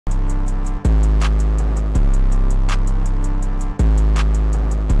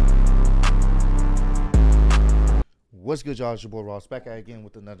What's good, y'all? It's your boy Ross back at again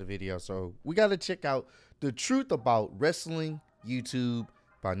with another video. So we got to check out the truth about wrestling YouTube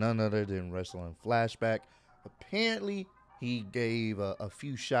by none other than Wrestling Flashback. Apparently, he gave a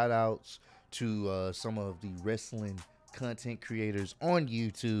few shout outs to some of the wrestling content creators on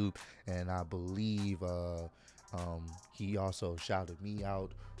YouTube, and I believe he also shouted me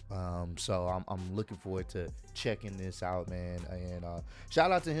out. So I'm looking forward to checking this out, man. And shout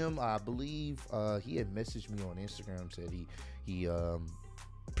out to him. I believe he had messaged me on Instagram, said he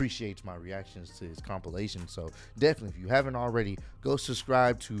appreciates my reactions to his compilation. So definitely, if you haven't already, go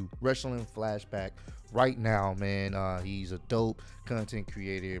subscribe to Wrestling Flashback right now, man. He's a dope content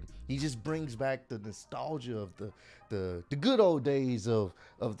creator. He just brings back the nostalgia of the good old days of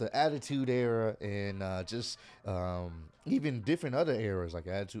the Attitude Era, and just even different other eras like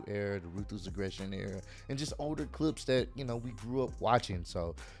Attitude Era, the Ruthless Aggression Era, and just older clips that, you know, we grew up watching.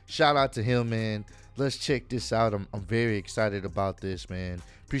 So shout out to him, man. Let's check this out. I'm very excited about this, man.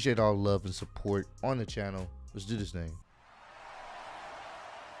 Appreciate all the love and support on the channel. Let's do this thing.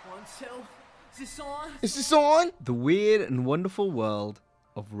 1, 2. Is this on? Is this on? The weird and wonderful world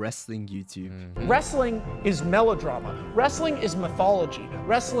of wrestling YouTube. Wrestling is melodrama. Wrestling is mythology.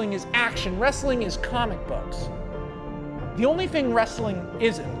 Wrestling is action. Wrestling is comic books. The only thing wrestling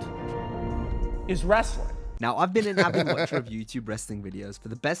isn't is wrestling. Now, I've been an avid watcher of YouTube wrestling videos for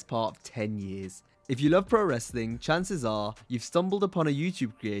the best part of 10 years. If you love pro wrestling, chances are you've stumbled upon a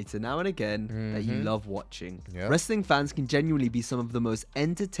YouTube creator now and again that you love watching. Yep. Wrestling fans can genuinely be some of the most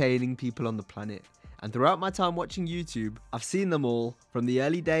entertaining people on the planet. And throughout my time watching YouTube, I've seen them all, from the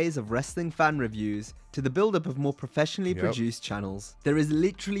early days of wrestling fan reviews to the build-up of more professionally produced channels. There is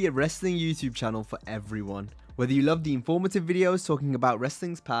literally a wrestling YouTube channel for everyone. Whether you love the informative videos talking about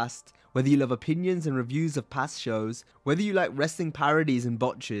wrestling's past, whether you love opinions and reviews of past shows, whether you like wrestling parodies and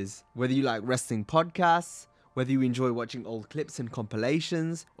botches, whether you like wrestling podcasts, whether you enjoy watching old clips and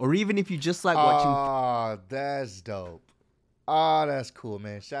compilations, or even if you just like watching... Oh, that's dope. Oh, that's cool,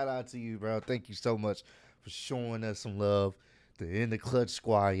 man. Shout out to you, bro. Thank you so much for showing us some love. The In the Clutch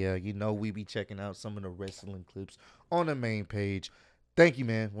Squad, yeah, you know we be checking out some of the wrestling clips on the main page. Thank you,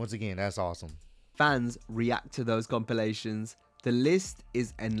 man. Once again, that's awesome. Fans react to those compilations. The list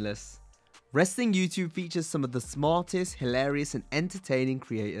is endless. Wrestling YouTube features some of the smartest, hilarious and entertaining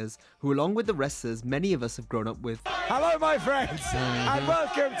creators who, along with the wrestlers many of us have grown up with. Hello my friends, and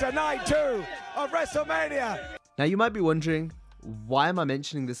welcome to night 2 of WrestleMania. Now you might be wondering, why am I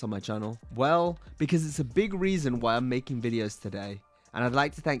mentioning this on my channel? Well, because it's a big reason why I'm making videos today. And I'd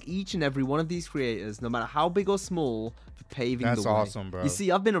like to thank each and every one of these creators, no matter how big or small, for paving the way. That's awesome, bro. You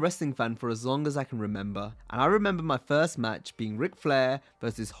see, I've been a wrestling fan for as long as I can remember. And I remember my first match being Ric Flair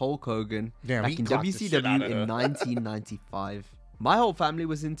versus Hulk Hogan back in WCW in 1995. My whole family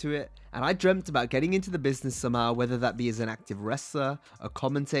was into it, and I dreamt about getting into the business somehow, whether that be as an active wrestler, a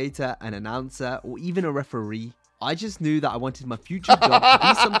commentator, an announcer, or even a referee. I just knew that I wanted my future job to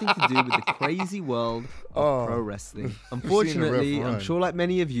be something to do with the crazy world of pro wrestling. Unfortunately, I'm sure like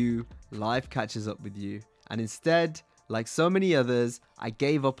many of you, life catches up with you. And instead, like so many others, I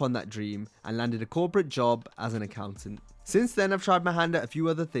gave up on that dream and landed a corporate job as an accountant. Since then, I've tried my hand at a few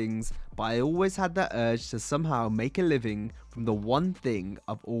other things, but I always had that urge to somehow make a living from the one thing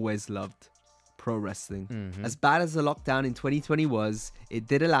I've always loved. Pro wrestling. As bad as the lockdown in 2020 was, it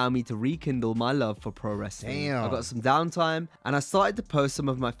did allow me to rekindle my love for pro wrestling. I got some downtime and I started to post some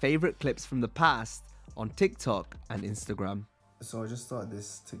of my favorite clips from the past on TikTok and Instagram. So I just started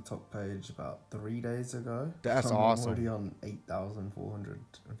this TikTok page about 3 days ago. That's I'm awesome. already on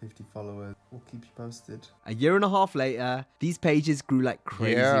 8,450 followers. We'll keep you posted. A year and a half later, these pages grew like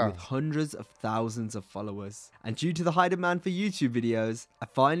crazy with hundreds of thousands of followers. And due to the high demand for YouTube videos, I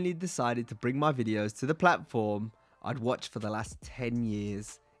finally decided to bring my videos to the platform I'd watched for the last 10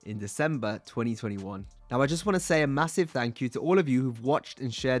 years in December 2021. Now I just want to say a massive thank you to all of you who've watched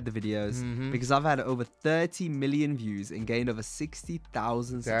and shared the videos, because I've had over 30 million views and gained over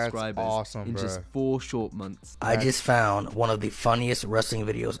 60,000 subscribers in just 4 short months. I just found one of the funniest wrestling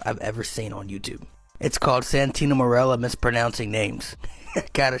videos I've ever seen on YouTube. It's called Santino Marella mispronouncing names.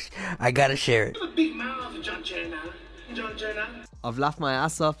 I gotta share it. I've laughed my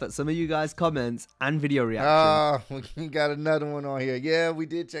ass off at some of you guys' comments and video reactions. We got another one on here. Yeah, we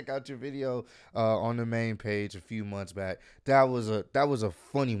did check out your video on the main page a few months back. That was a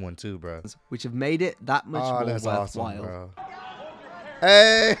funny one too, bro. Which have made it that much more worthwhile. Awesome, bro.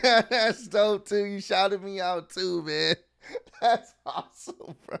 Hey, that's dope too. You shouted me out too, man. That's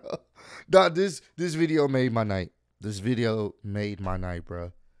awesome, bro. Dog, this video made my night. This video made my night,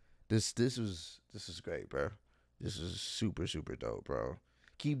 bro. This is great, bro. This is super, super dope, bro.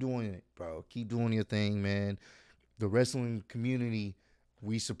 Keep doing it, bro. Keep doing your thing, man. the wrestling community,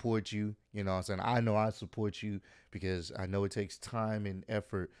 we support you. You know what I'm saying? I know I support you because I know it takes time and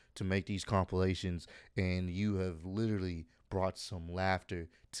effort to make these compilations, and you have literally brought some laughter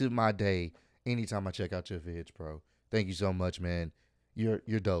to my day anytime I check out your vids, bro. Thank you so much, man. You're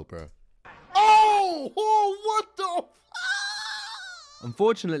dope, bro. Oh, what the?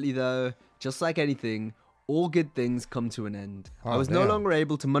 Unfortunately, though, just like anything, all good things come to an end. I was no damn. longer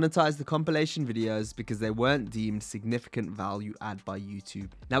able to monetize the compilation videos because they weren't deemed significant value add by YouTube.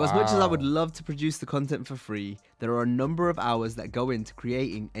 Now, as much as I would love to produce the content for free, there are a number of hours that go into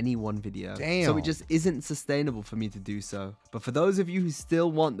creating any one video. Damn. So it just isn't sustainable for me to do so. But for those of you who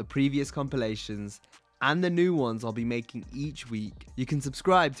still want the previous compilations and the new ones I'll be making each week, you can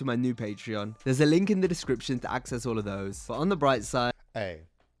subscribe to my new Patreon. There's a link in the description to access all of those. But on the bright side, hey,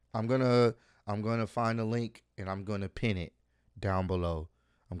 I'm gonna find a link and I'm gonna pin it down below.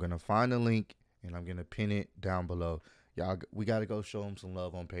 I'm gonna find a link and I'm gonna pin it down below. Y'all, we gotta go show him some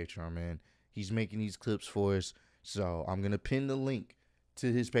love on Patreon, man. He's making these clips for us, so I'm gonna pin the link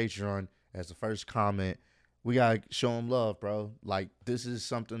to his Patreon as the first comment. We gotta show him love, bro. Like, this is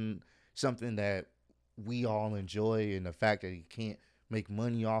something that we all enjoy, and the fact that he can't make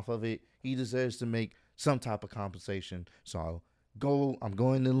money off of it, he deserves to make some type of compensation. So I'm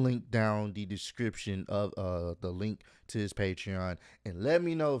going to link down the description of the link to his Patreon, and let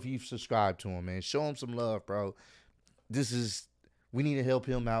me know if you've subscribed to him, man. Show him some love, bro. We need to help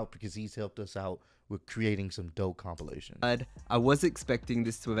him out because he's helped us out with creating some dope compilations. I was expecting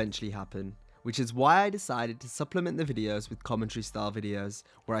this to eventually happen, which is why I decided to supplement the videos with commentary style videos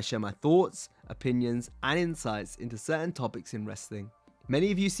where I share my thoughts, opinions, and insights into certain topics in wrestling.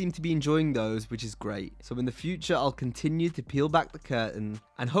 Many of you seem to be enjoying those, which is great. So in the future, I'll continue to peel back the curtain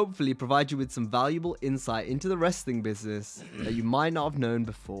and hopefully provide you with some valuable insight into the wrestling business that you might not have known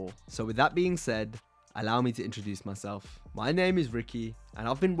before. So with that being said, allow me to introduce myself. My name is Ricky, and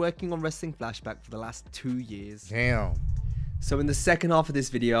I've been working on Wrestling Flashback for the last 2 years. Damn. So in the second half of this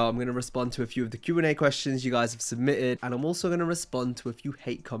video, I'm going to respond to a few of the Q&A questions you guys have submitted, and I'm also going to respond to a few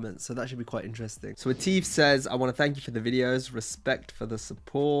hate comments, so that should be quite interesting. So Atif says, I want to thank you for the videos, respect for the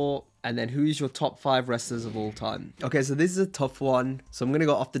support, and then who's your top 5 wrestlers of all time? Okay, so this is a tough one, so I'm going to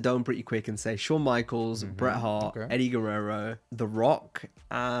go off the dome pretty quick and say Shawn Michaels, Bret Hart, Eddie Guerrero, The Rock,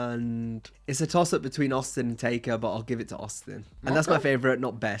 and it's a toss-up between Austin and Taker, but I'll give it to Austin. And that's my favorite,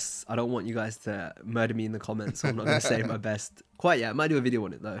 not best. I don't want you guys to murder me in the comments, so I'm not going to say my best quite yet. I might do a video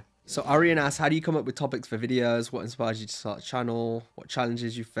on it though. So Arian asks, how do you come up with topics for videos? What inspires you to start a channel? What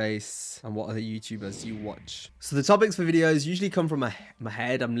challenges you face? And what other YouTubers you watch? So the topics for videos usually come from my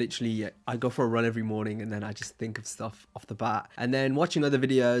head. I go for a run every morning and then I just think of stuff off the bat. And then watching other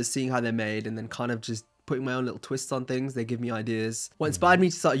videos, seeing how they're made, and then kind of just putting my own little twists on things. They give me ideas. What inspired me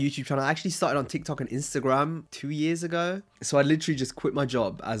to start a YouTube channel, I actually started on TikTok and Instagram 2 years ago. So I literally just quit my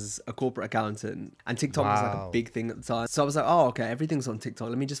job as a corporate accountant, and TikTok was like a big thing at the time. So I was like, oh, okay, everything's on TikTok.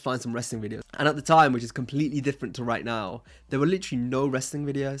 Let me just find some wrestling videos. And at the time, which is completely different to right now, there were literally no wrestling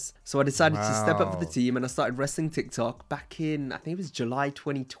videos. So I decided to step up for the team, and I started wrestling TikTok back in, I think it was July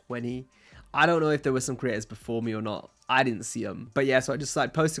 2020. I don't know if there were some creators before me or not. I didn't see them. But yeah, so I just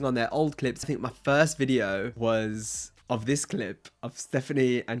started posting on their old clips. I think my first video was of this clip of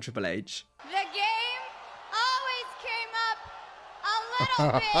Stephanie and Triple H. The game always came up a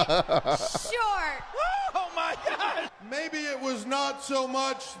little bit short. Oh my God! Maybe it was not so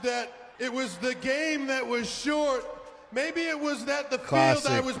much that it was the game that was short. Maybe it was that the field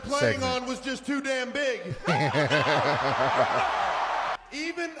I was playing on was just too damn big.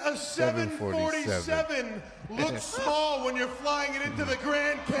 Even a 747 looks small when you're flying it into the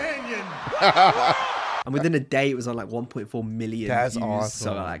Grand Canyon. And within a day, it was on like 1.4 million That's views. awesome.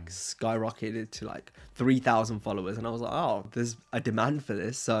 So like skyrocketed to like 3,000 followers. And I was like, oh, there's a demand for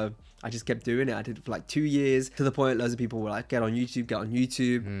this. So I just kept doing it. I did it for like 2 years, to the point loads of people were like, get on YouTube, got on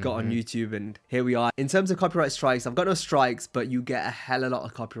YouTube, and here we are. In terms of copyright strikes, I've got no strikes, but you get a hell of a lot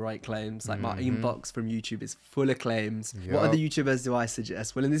of copyright claims. Like my inbox from YouTube is full of claims. What other YouTubers do I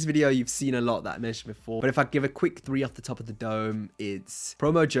suggest? Well, in this video, you've seen a lot that I mentioned before, but if I give a quick 3 off the top of the dome, it's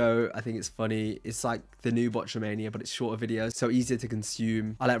Promo Joe. I think it's funny. It's like the new Botchamania, but it's shorter videos, so easier to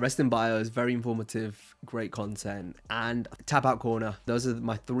consume. I like Wrestling Bios, very informative, great content, and Tap Out Corner. Those are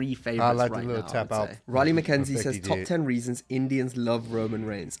my 3 favorites. I like right the little tap out. Riley McKenzie says top 10 reasons Indians love Roman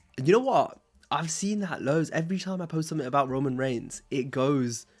Reigns. You know what? I've seen that loads. Every time I post something about Roman Reigns, it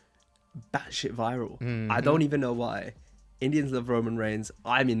goes batshit viral. I don't even know why. Indians love Roman Reigns.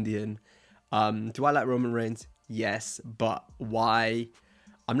 I'm Indian. Do I like Roman Reigns? Yes, but why?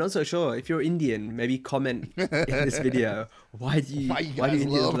 I'm not so sure. If you're Indian, maybe comment in this video. Why do Indians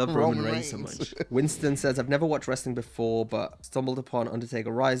love Roman Reigns so much? Winston says, I've never watched wrestling before, but stumbled upon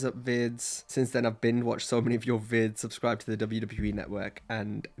Undertaker Rise Up vids. Since then, I've binge watched so many of your vids, subscribed to the WWE Network,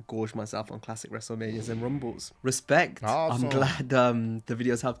 and gorged myself on classic WrestleManias and Rumbles. Respect. Awesome. I'm glad the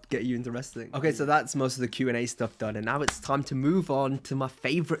videos helped get you into wrestling. Okay, so that's most of the Q&A stuff done, and now it's time to move on to my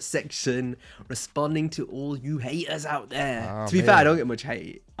favorite section, responding to all you haters out there. To be fair, I don't get much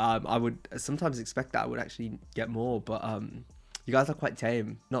hate. I would sometimes expect that I would actually get more, but you guys are quite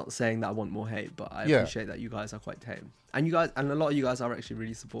tame. Not saying that I want more hate, but I appreciate that you guys are quite tame, and a lot of you guys are actually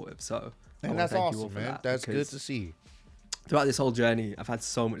really supportive. So and that's awesome, man. That's good to see. Throughout this whole journey, I've had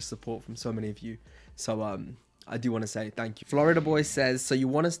so much support from so many of you. So I do want to say thank you. Florida Boy says, so you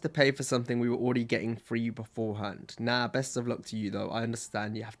want us to pay for something we were already getting free beforehand? Nah, best of luck to you though. I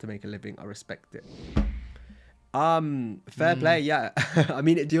understand you have to make a living. I respect it. Fair play, yeah. I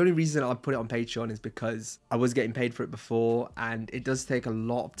mean, the only reason I put it on Patreon is because I was getting paid for it before, and it does take a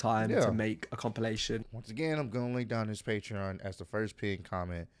lot of time to make a compilation. Once again, I'm going to link down his Patreon as the first pinned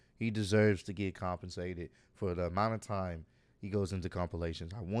comment. He deserves to get compensated for the amount of time he goes into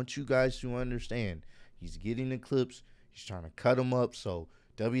compilations. I want you guys to understand, he's getting the clips, he's trying to cut them up so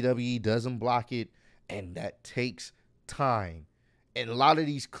WWE doesn't block it, and that takes time. And a lot of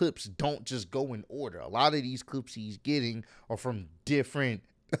these clips don't just go in order. A lot of these clips he's getting are from different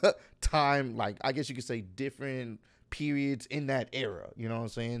time, like I guess you could say different periods in that era. You know what I'm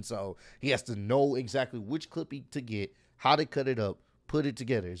saying? So he has to know exactly which clip to get, how to cut it up, put it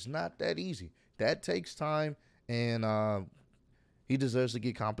together. It's not that easy. That takes time, and he deserves to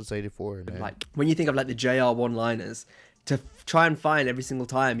get compensated for it, man. Like when you think of like the JR one-liners, to try and find every single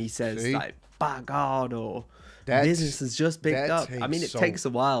time he says like "by God" or business has just picked up. I mean, it takes a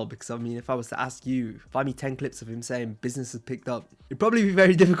while, because I mean, if I was to ask you, find me 10 clips of him saying business has picked up, it'd probably be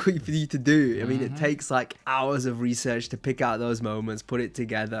very difficult for you to do. I mean, it takes like hours of research to pick out those moments, put it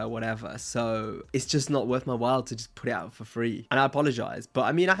together, whatever. So it's just not worth my while to just put it out for free. And I apologize, but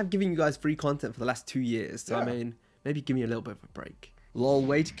I mean, I have given you guys free content for the last 2 years. So I mean, maybe give me a little bit of a break. Lol,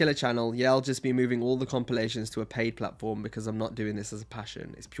 way to kill a channel. Yeah, I'll just be moving all the compilations to a paid platform because I'm not doing this as a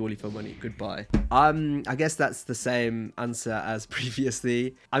passion. It's purely for money. Goodbye. I guess that's the same answer as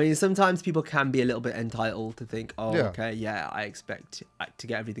previously. I mean, sometimes people can be a little bit entitled to think, oh, okay, yeah, I expect to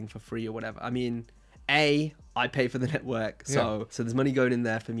get everything for free or whatever. I mean, I pay for the network, so there's money going in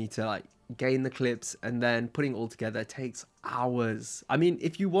there for me to like gain the clips, and then putting it all together takes hours. I mean,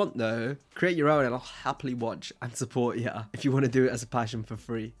 if you want though, create your own and I'll happily watch and support you if you want to do it as a passion for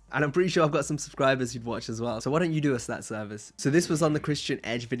free. And I'm pretty sure I've got some subscribers who'd watch as well, so why don't you do us that service? So this was on the Christian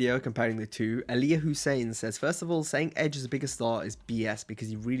Edge video comparing the two. Aliyah Hussein says, first of all, saying Edge is a bigger star is BS because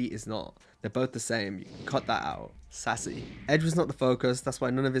he really is not. They're both the same. You can cut that out. Sassy. Edge was not the focus. That's why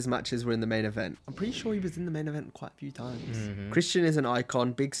none of his matches were in the main event. I'm pretty sure he was in the main event quite a few times. Christian is an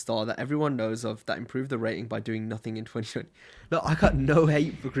icon, big star that everyone knows of, that improved the rating by doing nothing in 2020. Look, I got no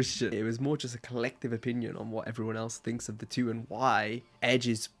hate for Christian. It was more just a collective opinion on what everyone else thinks of the two and why Edge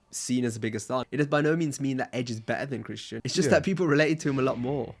is seen as a bigger star. It does by no means mean that Edge is better than Christian. It's just that people related to him a lot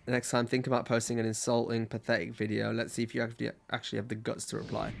more. The next time, think about posting an insulting, pathetic video. Let's see if you actually have the guts to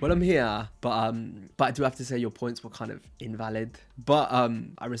reply. Well, I'm here, but I do have to say your points were kind of invalid. But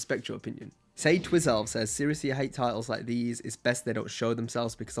I respect your opinion. Say Twizelv says, seriously, I hate titles like these. It's best they don't show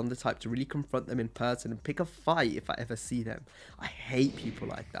themselves because I'm the type to really confront them in person and pick a fight if I ever see them. I hate people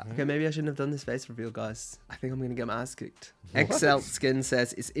like that. Okay, maybe I shouldn't have done this face reveal, guys. I think I'm going to get my ass kicked. XL Skin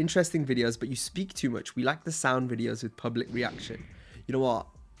says, it's interesting videos, but you speak too much. We like the sound videos with public reaction. You know what?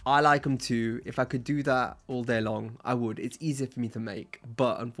 I like them too. If I could do that all day long, I would. It's easier for me to make.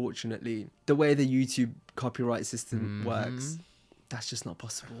 But unfortunately, the way the YouTube copyright system works, that's just not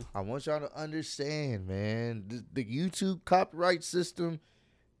possible. I want y'all to understand, man. The YouTube copyright system,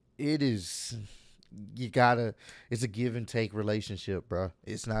 it's a give and take relationship, bro.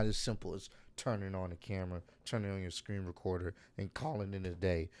 It's not as simple as turning on the camera, turning on your screen recorder, and calling it a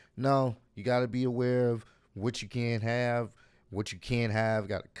day. No, you got to be aware of what you can have, what you can't have.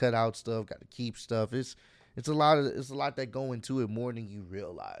 Got to cut out stuff, got to keep stuff. It's a lot that go into it more than you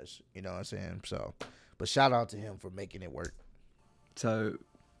realize. You know what I'm saying? So, but shout out to him for making it work. So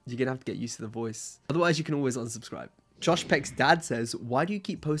you're going to have to get used to the voice. Otherwise, you can always unsubscribe. Josh Peck's dad says, why do you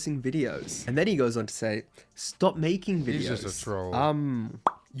keep posting videos? And then he goes on to say, stop making videos. He's just a troll.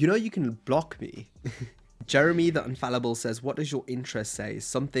 You know you can block me. Jeremy the Infallible says, what does your interest say?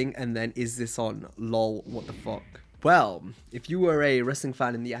 Something and then is this on? Lol, what the fuck? Well, if you were a wrestling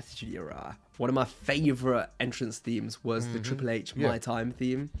fan in the Attitude Era, one of my favorite entrance themes was the Triple H My Time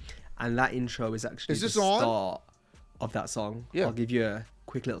theme. And that intro is actually the start of that song. I'll give you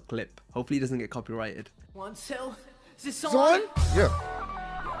quick little clip. Hopefully it doesn't get copyrighted. 1, 2, is this on? Yeah.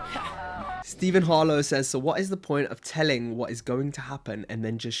 Stephen Harlow says, so what is the point of telling what is going to happen and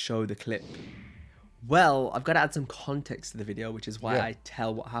then just show the clip? Well, I've got to add some context to the video, which is why I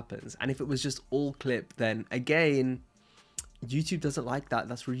tell what happens. And if it was just all clip, then again, YouTube doesn't like that.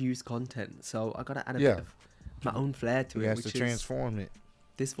 That's reused content. So I got to add a bit of my own flair to it. He has to transform it.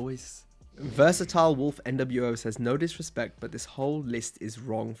 This voice. Versatile Wolf NWO says, no disrespect, but this whole list is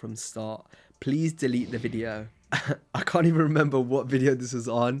wrong from start. Please delete the video. I can't even remember what video this was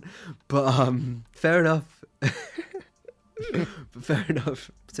on, but fair enough. But fair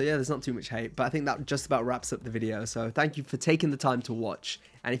enough. So yeah, there's not too much hate, but I think that just about wraps up the video. So thank you for taking the time to watch,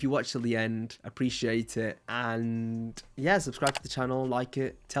 and if you watch till the end, appreciate it. And yeah, subscribe to the channel, like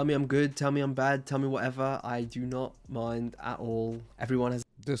it, tell me I'm good, tell me I'm bad, tell me whatever. I do not mind at all. Everyone has.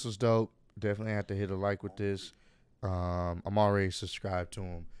 This was dope. Definitely have to hit a like with this. I'm already subscribed to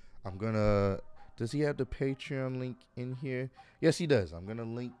him. I'm gonna. Does he have the Patreon link in here? Yes, he does. I'm gonna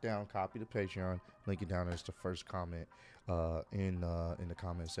link down, copy the Patreon, link it down as the first comment in the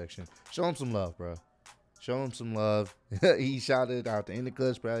comment section. Show him some love, bro. Show him some love. He shouted out the In the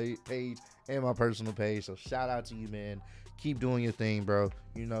Clutch page and my personal page. So shout out to you, man. Keep doing your thing, bro.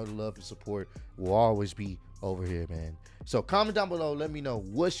 You know the love and support will always be over here, man. So comment down below. Let me know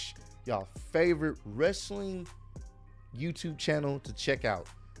what's y'all favorite wrestling YouTube channel to check out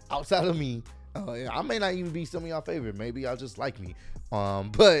outside of me. I may not even be some of y'all favorite. Maybe y'all just like me.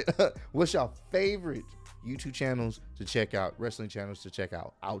 But what's y'all favorite YouTube channels to check out, wrestling channels to check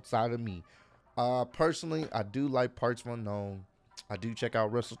out outside of me? Personally, I do like Parts of Unknown. I do check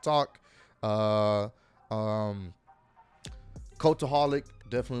out Wrestle Talk. Cultaholic,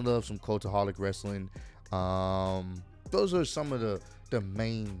 definitely love some Cultaholic wrestling. Those are some of the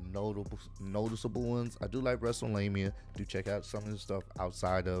main noticeable ones. I do like WrestleMania. Do check out some of the stuff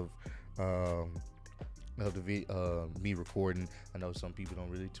outside of me recording. I know some people don't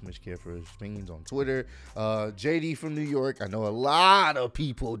really too much care for his opinions on Twitter. JD from New York, I know a lot of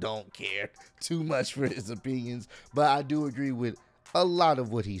people don't care too much for his opinions, but I do agree with a lot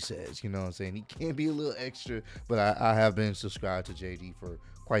of what he says. You know what I'm saying? He can be a little extra, but I have been subscribed to JD for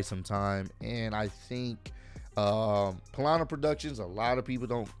quite some time, and I think Polana Productions, a lot of people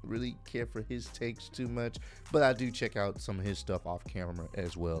don't really care for his takes too much, but I do check out some of his stuff off camera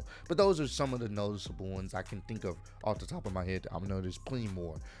as well. But those are some of the noticeable ones I can think of off the top of my head. I know there's plenty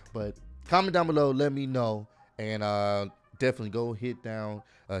more, but comment down below, let me know, and definitely go hit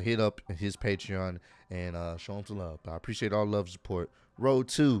up his Patreon and show him some love. I appreciate all the love and support. Road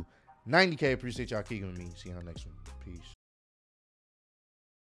to 90K. Appreciate y'all kicking with me. See you on the next one. Peace.